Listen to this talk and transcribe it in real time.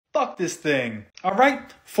Fuck this thing.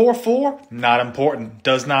 Alright, 4-4, not important,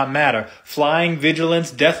 does not matter. Flying,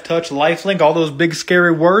 vigilance, death touch, lifelink, all those big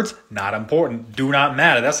scary words, not important, do not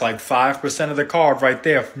matter. That's like 5% of the card right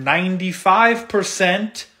there.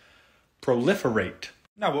 95% proliferate.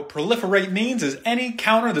 Now, what proliferate means is any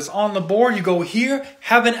counter that's on the board, you go here,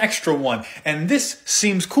 have an extra one. And this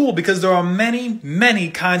seems cool because there are many,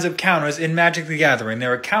 many kinds of counters in Magic the Gathering.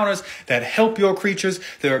 There are counters that help your creatures.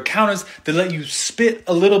 There are counters that let you spit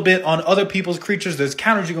a little bit on other people's creatures. There's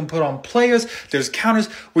counters you can put on players. There's counters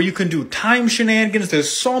where you can do time shenanigans.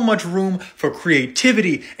 There's so much room for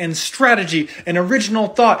creativity and strategy and original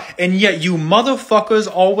thought. And yet you motherfuckers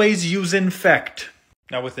always use infect.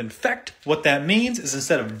 Now with infect, what that means is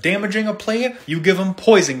instead of damaging a player, you give them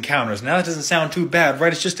poison counters. Now that doesn't sound too bad,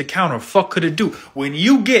 right? It's just a counter. Fuck could it do? When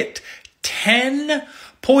you get 10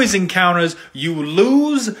 poison counters, you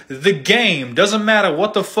lose the game. Doesn't matter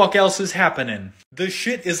what the fuck else is happening. The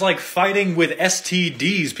shit is like fighting with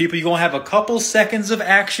STDs. People, you're gonna have a couple seconds of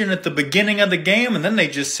action at the beginning of the game and then they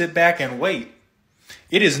just sit back and wait.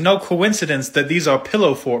 It is no coincidence that these are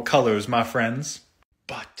pillow fort colors, my friends.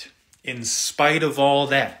 But in spite of all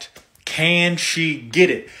that, can she get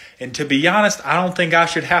it? And to be honest, I don't think I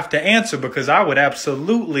should have to answer because I would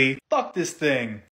absolutely fuck this thing.